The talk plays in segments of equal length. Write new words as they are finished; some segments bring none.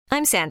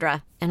I'm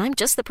Sandra, and I'm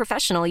just the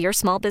professional your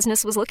small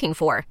business was looking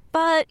for.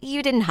 But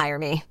you didn't hire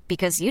me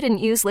because you didn't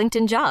use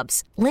LinkedIn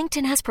Jobs.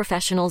 LinkedIn has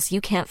professionals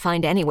you can't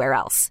find anywhere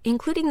else,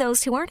 including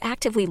those who aren't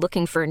actively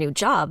looking for a new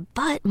job,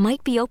 but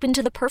might be open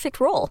to the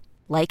perfect role,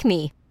 like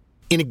me.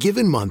 In a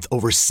given month,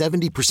 over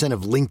 70%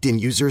 of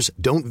LinkedIn users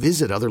don't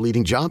visit other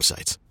leading job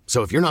sites.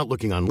 So if you're not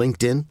looking on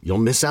LinkedIn, you'll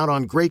miss out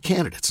on great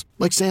candidates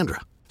like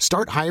Sandra.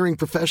 Start hiring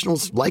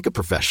professionals like a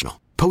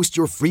professional. Post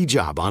your free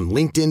job on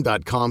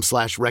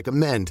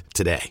linkedin.com/recommend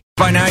today.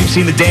 By now, you've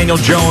seen the Daniel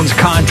Jones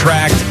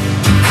contract,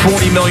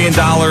 $40 million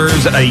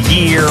a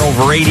year,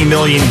 over $80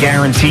 million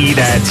guaranteed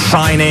at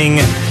signing.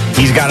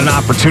 He's got an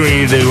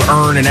opportunity to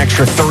earn an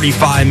extra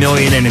 $35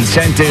 million in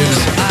incentives.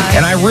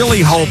 And I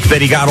really hope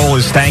that he got all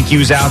his thank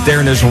yous out there.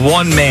 And there's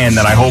one man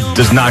that I hope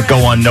does not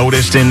go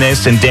unnoticed in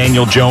this, and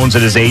Daniel Jones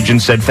that his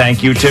agent said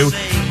thank you to.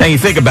 Now you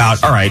think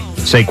about, all right,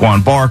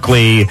 Saquon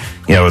Barkley,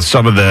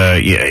 some of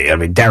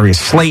Darius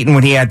Slayton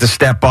when he had to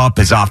step up,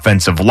 his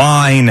offensive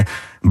line,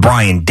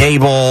 Brian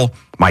Dable,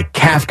 Mike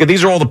Kafka.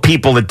 These are all the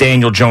people that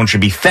Daniel Jones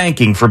should be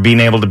thanking for being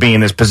able to be in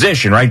this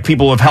position, right?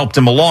 People who have helped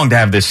him along to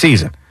have this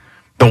season.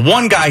 The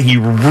one guy he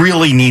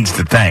really needs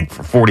to thank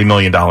for $40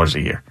 million a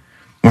year,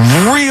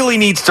 really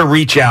needs to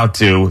reach out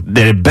to,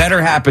 that it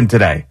better happen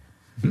today,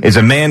 is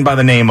a man by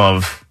the name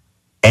of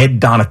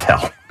Ed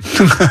Donatell.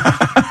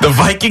 The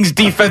Vikings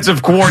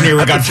defensive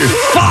coordinator got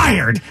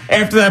fired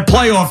after that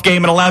playoff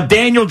game and allowed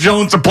Daniel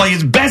Jones to play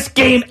his best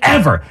game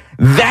ever.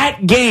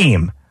 That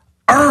game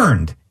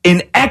earned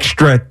an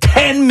extra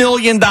 $10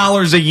 million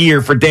a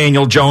year for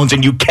Daniel Jones,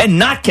 and you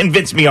cannot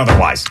convince me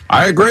otherwise.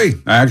 I agree.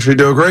 I actually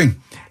do agree.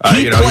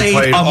 He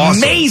played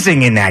amazing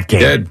awesome in that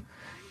game. Did.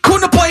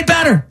 Couldn't have played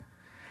better.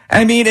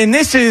 I mean, and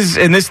this is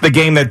the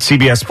game that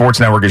CBS Sports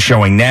Network is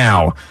showing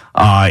now,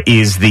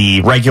 is the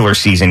regular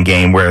season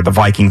game where the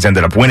Vikings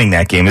ended up winning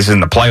that game. This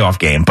isn't the playoff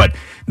game, but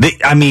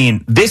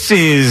this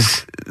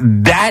is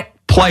that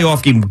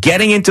playoff game,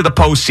 getting into the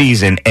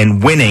postseason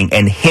and winning,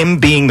 and him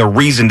being the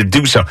reason to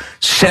do so.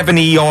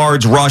 70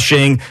 yards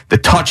rushing, the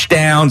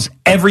touchdowns,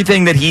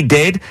 everything that he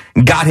did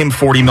got him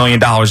 $40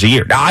 million a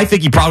year. Now, I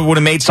think he probably would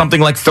have made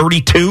something like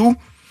 $32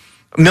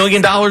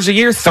 million a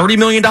year, $30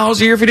 million a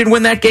year if he didn't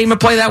win that game and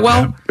play that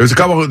well.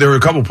 Yeah. There were a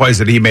couple plays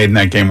that he made in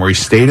that game where he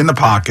stayed in the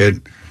pocket,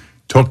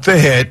 took the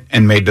hit,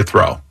 and made the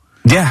throw.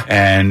 Yeah.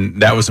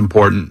 And that was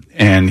important.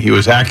 And he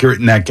was accurate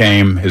in that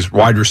game. His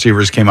wide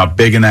receivers came up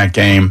big in that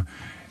game.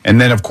 And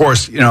then, of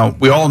course, we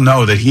all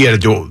know that he had to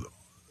do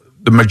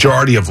the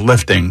majority of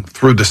lifting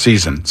through the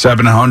season.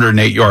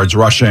 708 yards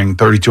rushing,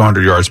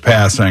 3,200 yards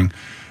passing.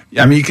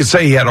 I mean, you could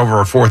say he had over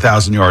a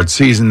 4,000-yard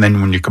season. Then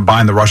when you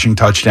combine the rushing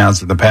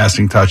touchdowns and the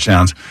passing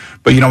touchdowns.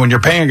 But, when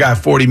you're paying a guy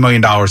 $40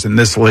 million in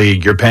this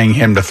league, you're paying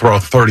him to throw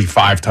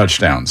 35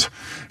 touchdowns.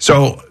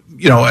 So,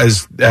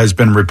 as has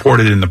been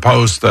reported in the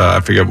Post, I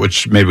forget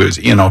which, maybe it was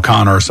Ian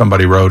O'Connor or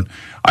somebody wrote,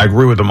 I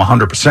agree with him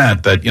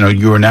 100% that,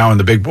 you are now in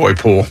the big boy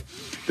pool.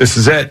 This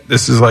is it.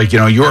 This is like,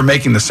 you are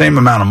making the same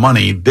amount of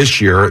money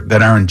this year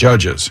that Aaron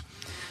Judge is.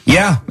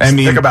 Yeah.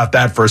 Think about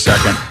that for a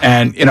second.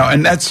 And,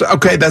 and that's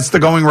okay. That's the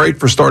going rate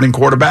for starting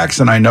quarterbacks.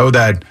 And I know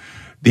that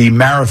the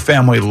Mara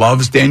family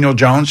loves Daniel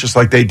Jones, just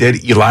like they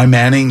did Eli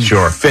Manning.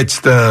 Sure. Fits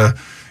the,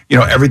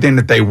 everything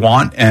that they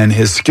want. And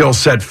his skill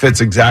set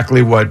fits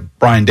exactly what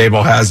Brian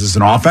Dable has as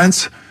an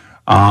offense.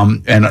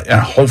 And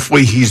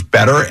hopefully he's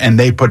better and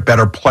they put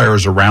better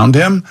players around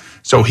him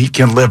so he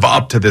can live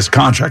up to this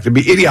contract. It'd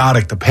be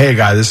idiotic to pay a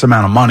guy this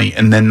amount of money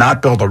and then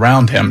not build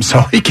around him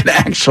so he can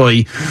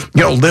actually,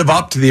 live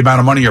up to the amount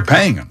of money you're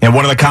paying him. And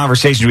one of the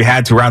conversations we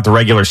had throughout the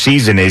regular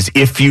season is,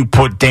 if you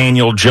put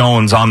Daniel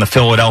Jones on the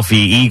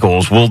Philadelphia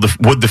Eagles, would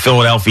the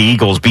Philadelphia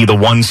Eagles be the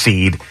 1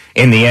 seed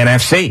in the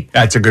NFC?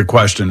 That's a good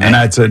question. And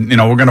that's we're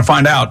going to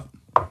find out.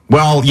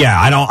 Well, yeah,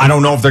 I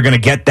don't know if they're going to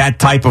get that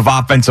type of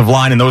offensive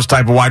line and those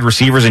type of wide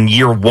receivers in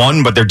year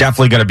one, but they're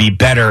definitely going to be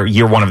better,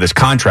 year one of this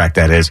contract,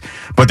 that is.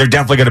 But they're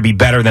definitely going to be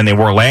better than they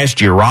were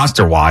last year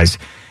roster-wise.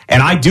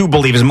 And I do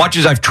believe, as much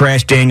as I've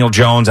trashed Daniel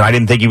Jones, and I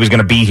didn't think he was going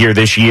to be here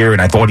this year,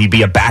 and I thought he'd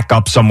be a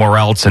backup somewhere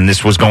else, and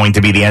this was going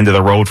to be the end of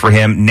the road for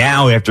him,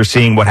 now, after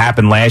seeing what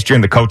happened last year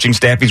and the coaching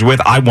staff he's with,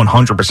 I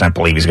 100%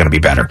 believe he's going to be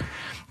better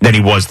than he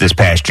was this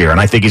past year. And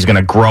I think he's going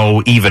to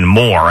grow even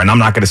more. And I'm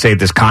not going to say that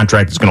this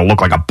contract is going to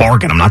look like a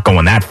bargain. I'm not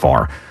going that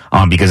far,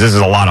 because this is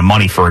a lot of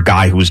money for a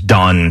guy who's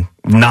done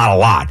not a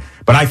lot.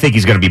 But I think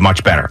he's going to be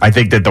much better. I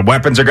think that the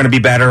weapons are going to be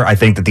better. I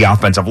think that the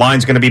offensive line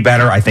is going to be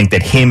better. I think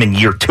that him in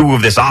year 2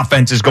 of this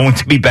offense is going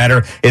to be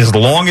better. As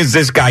long as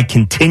this guy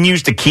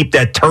continues to keep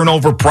that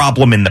turnover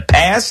problem in the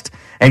past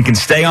and can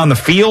stay on the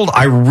field,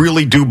 I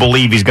really do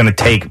believe he's going to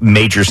take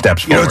major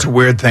steps forward. It's a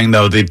weird thing,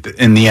 though,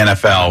 in the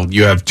NFL,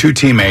 you have 2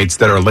 teammates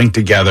that are linked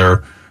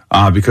together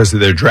because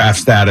of their draft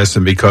status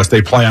and because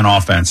they play on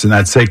offense, and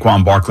that's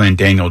Saquon Barkley and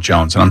Daniel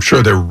Jones. And I'm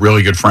sure they're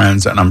really good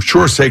friends, and I'm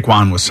sure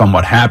Saquon was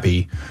somewhat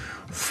happy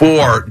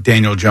for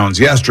Daniel Jones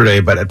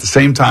yesterday, but at the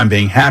same time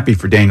being happy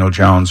for Daniel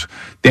Jones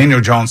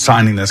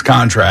signing this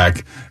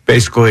contract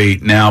basically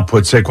now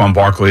puts Saquon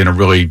Barkley in a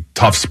really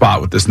tough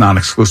spot with this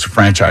non-exclusive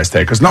franchise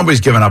tag, because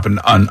nobody's given up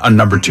a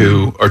number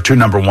 2 or 2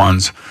 number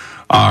 1s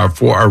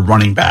for a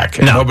running back.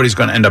 And nobody's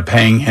going to end up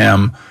paying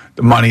him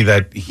the money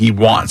that he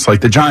wants.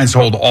 Like the Giants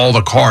hold all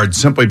the cards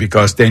simply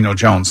because Daniel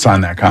Jones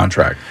signed that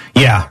contract.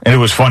 Yeah, and it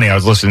was funny. I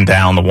was listening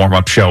down the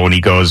warm-up show, and he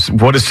goes,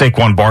 what is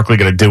Saquon Barkley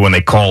going to do when they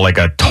call like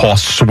a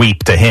toss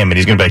sweep to him? And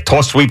he's going to be like,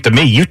 toss sweep to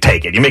me, you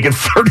take it. You're making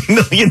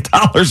 $30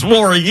 million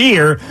more a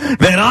year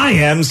than I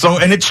am. So,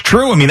 and it's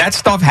true. I mean, that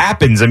stuff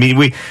happens. I mean,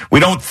 we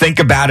don't think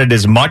about it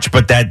as much,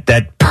 but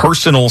that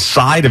personal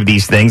side of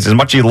these things, as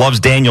much as he loves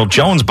Daniel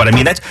Jones, but I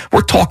mean,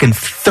 we're talking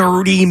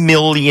 $30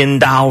 million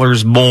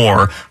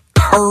more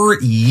per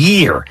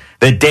year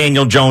that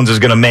Daniel Jones is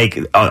going to make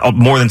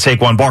more than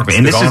Saquon Barkley.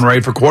 And this is the going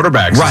rate for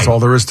quarterbacks. Right. That's all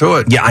there is to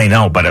it. Yeah, I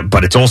know,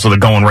 but it's also the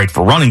going rate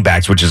for running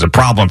backs, which is a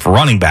problem for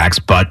running backs,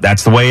 but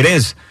that's the way it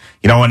is.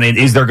 You know, and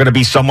is there going to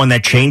be someone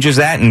that changes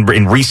that and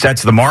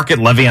resets the market?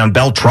 Le'Veon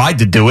Bell tried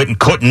to do it and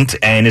couldn't,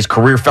 and his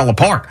career fell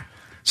apart.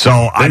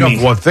 So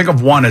think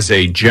of one as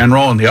a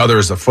general and the other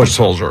as a foot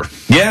soldier.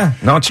 Yeah,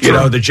 no, it's true. You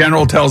know, the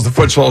general tells the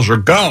foot soldier,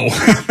 go,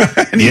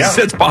 and he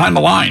sits behind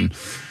the line.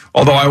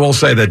 Although I will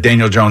say that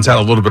Daniel Jones had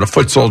a little bit of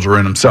foot soldier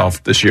in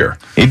himself this year.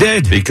 He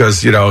did.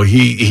 Because, you know,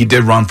 he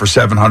did run for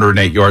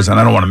 708 yards, and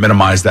I don't want to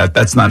minimize that.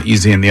 That's not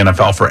easy in the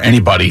NFL for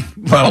anybody,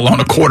 let alone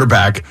a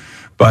quarterback.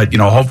 But, you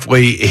know,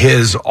 hopefully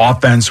his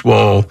offense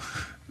will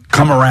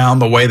come around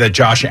the way that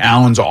Josh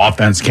Allen's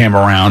offense came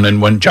around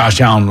and when Josh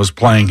Allen was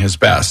playing his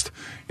best.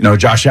 You know,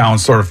 Josh Allen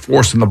sort of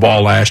forcing the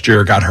ball last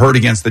year, got hurt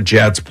against the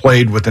Jets,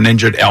 played with an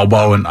injured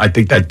elbow, and I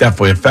think that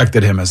definitely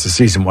affected him as the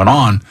season went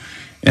on.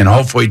 And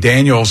hopefully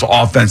Daniel's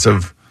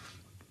offensive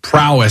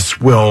prowess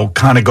will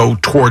kind of go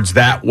towards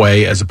that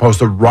way as opposed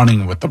to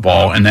running with the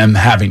ball and then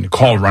having to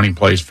call running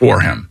plays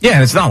for him. Yeah,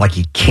 and it's not like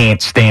he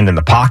can't stand in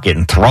the pocket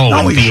and throw.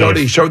 No,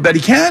 he showed that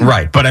he can.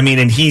 Right, but I mean,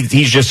 and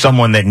he's just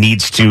someone that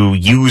needs to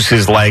use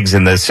his legs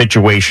in the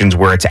situations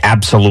where it's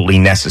absolutely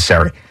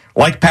necessary.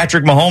 Like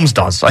Patrick Mahomes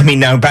does. I mean,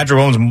 now Patrick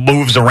Mahomes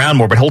moves around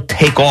more, but he'll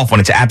take off when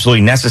it's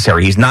absolutely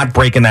necessary. He's not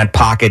breaking that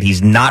pocket. He's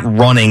not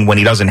running when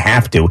he doesn't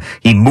have to.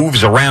 He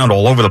moves around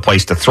all over the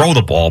place to throw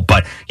the ball,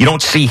 but you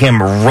don't see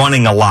him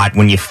running a lot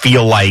when you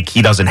feel like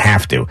he doesn't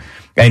have to.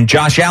 And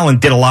Josh Allen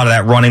did a lot of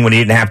that running when he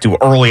didn't have to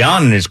early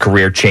on in his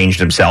career, changed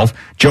himself.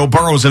 Joe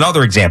Burrow's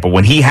another example.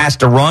 When he has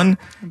to run,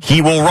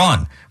 he will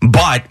run,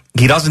 but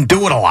he doesn't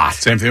do it a lot.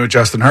 Same thing with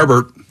Justin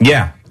Herbert.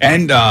 Yeah.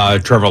 And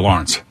Trevor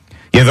Lawrence.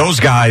 Yeah, those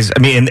guys, I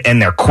mean, and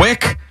they're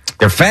quick,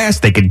 they're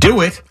fast, they could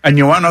do it. And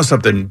you want to know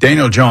something?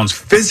 Daniel Jones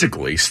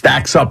physically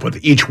stacks up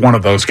with each one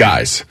of those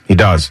guys. He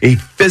does. He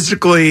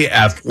physically,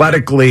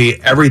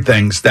 athletically,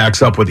 everything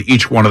stacks up with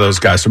each one of those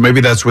guys. So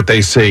maybe that's what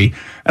they see.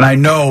 And I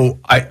know,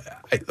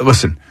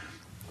 listen,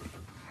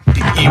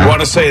 you want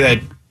to say that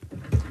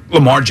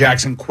Lamar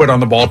Jackson quit on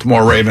the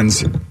Baltimore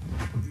Ravens.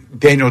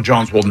 Daniel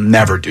Jones will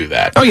never do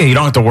that. Oh, yeah, you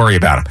don't have to worry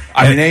about him.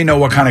 I mean, they know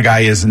what kind of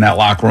guy he is in that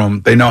locker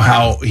room. They know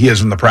how he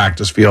is in the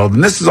practice field.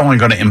 And this is only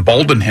going to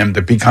embolden him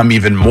to become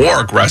even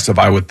more aggressive,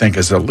 I would think,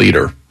 as a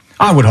leader.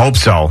 I would hope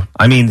so.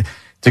 I mean,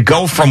 to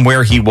go from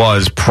where he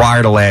was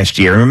prior to last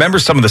year, remember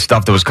some of the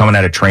stuff that was coming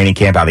out of training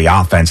camp, how the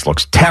offense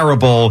looks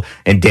terrible,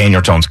 and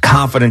Daniel Jones'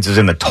 confidence is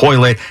in the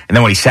toilet. And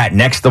then when he sat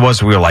next to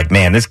us, we were like,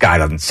 man, this guy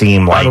doesn't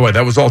seem like... By the way,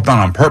 that was all done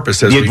on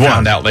purpose, as we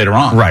found out later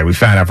on. Right, we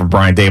found out from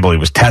Brian Dable he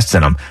was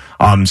testing him.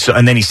 So,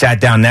 and then he sat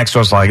down next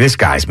to us like, this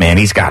guy's, man,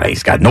 he's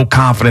got no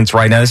confidence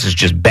right now. This is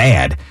just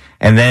bad.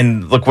 And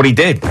then look what he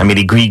did. I mean,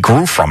 he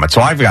grew from it.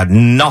 So I've got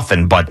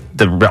nothing but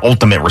the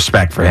ultimate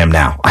respect for him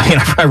now. I mean,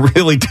 I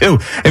really do.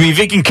 I mean, if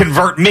he can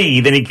convert me,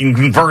 then he can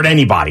convert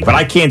anybody. But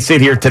I can't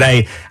sit here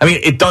today. I mean,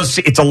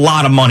 it's a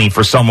lot of money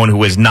for someone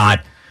who has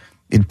not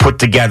put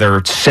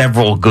together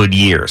several good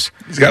years.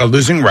 He's got a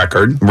losing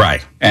record.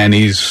 Right. And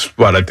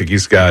I think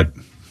he's got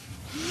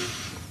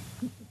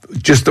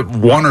just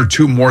one or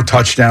two more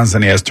touchdowns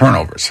than he has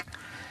turnovers.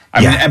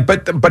 I mean,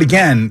 but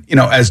again, you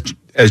know, as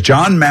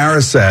John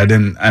Mara said,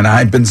 and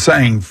I've been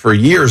saying for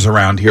years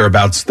around here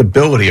about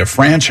stability of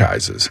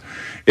franchises.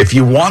 If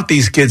you want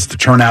these kids to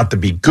turn out to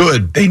be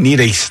good, they need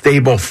a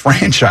stable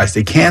franchise.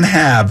 They can't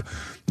have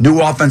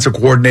new offensive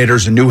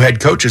coordinators and new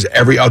head coaches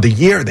every other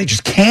year. They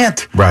just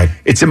can't. Right.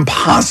 It's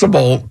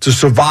impossible to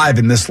survive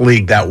in this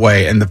league that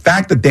way. And the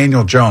fact that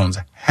Daniel Jones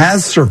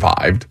has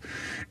survived,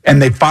 and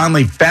they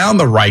finally found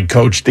the right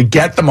coach to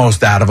get the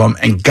most out of him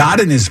and got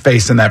in his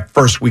face in that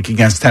first week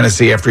against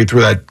Tennessee after he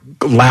threw that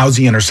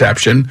lousy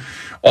interception.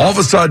 All of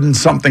a sudden,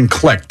 something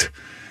clicked,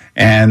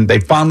 and they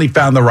finally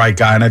found the right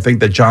guy. And I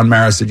think that John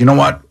Mara said, you know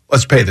what?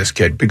 Let's pay this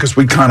kid because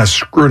we kind of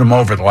screwed him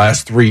over the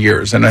last 3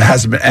 years. And it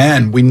hasn't been,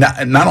 and we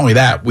not only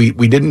that, we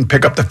didn't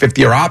pick up the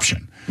fifth-year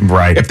option.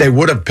 Right. If they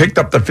would have picked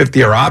up the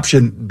fifth-year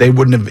option, they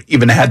wouldn't have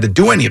even had to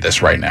do any of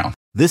this right now.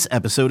 This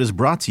episode is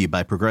brought to you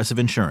by Progressive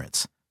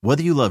Insurance.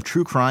 Whether you love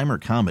true crime or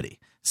comedy,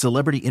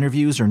 celebrity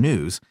interviews or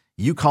news,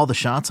 you call the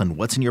shots on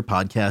what's in your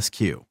podcast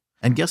queue.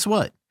 And guess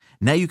what?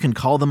 Now you can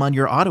call them on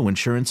your auto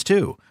insurance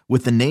too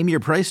with the Name Your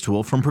Price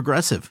tool from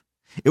Progressive.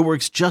 It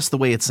works just the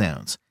way it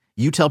sounds.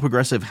 You tell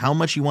Progressive how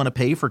much you want to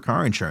pay for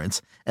car insurance,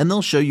 and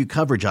they'll show you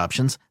coverage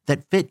options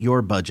that fit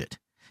your budget.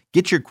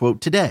 Get your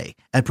quote today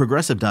at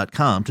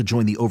Progressive.com to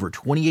join the over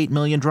 28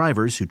 million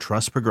drivers who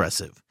trust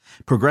Progressive.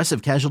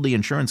 Progressive Casualty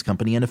Insurance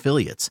Company and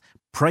Affiliates.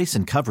 Price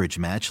and coverage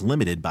match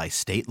limited by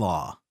state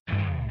law.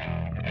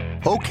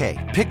 Okay,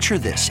 picture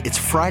this. It's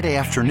Friday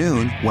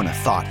afternoon when a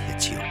thought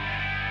hits you.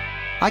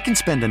 I can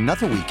spend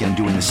another weekend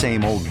doing the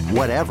same old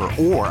whatever,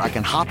 or I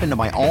can hop into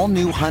my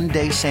all-new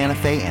Hyundai Santa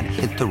Fe and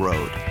hit the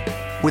road.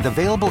 With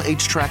available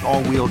H-Track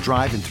all-wheel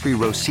drive and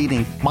 3-row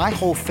seating, my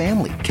whole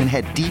family can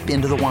head deep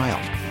into the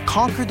wild.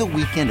 Conquer the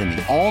weekend in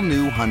the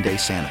all-new Hyundai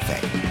Santa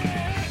Fe.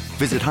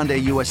 Visit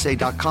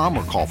HyundaiUSA.com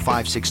or call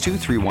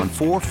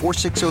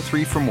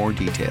 562-314-4603 for more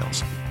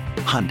details.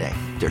 Hyundai,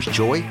 there's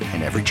joy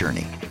in every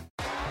journey.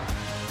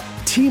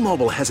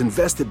 T-Mobile has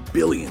invested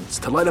billions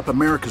to light up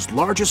America's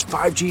largest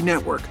 5G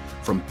network,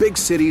 from big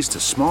cities to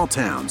small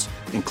towns,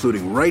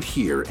 including right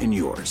here in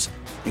yours.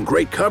 And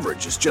great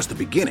coverage is just the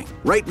beginning.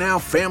 Right now,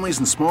 families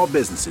and small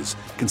businesses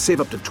can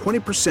save up to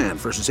 20%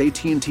 versus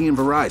AT&T and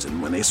Verizon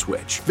when they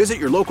switch. Visit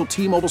your local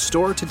T-Mobile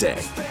store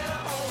today.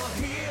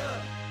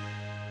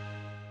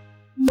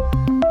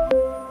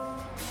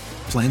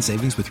 Plan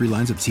savings with 3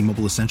 lines of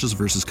T-Mobile Essentials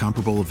versus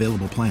comparable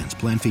available plans.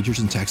 Plan features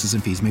and taxes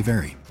and fees may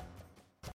vary.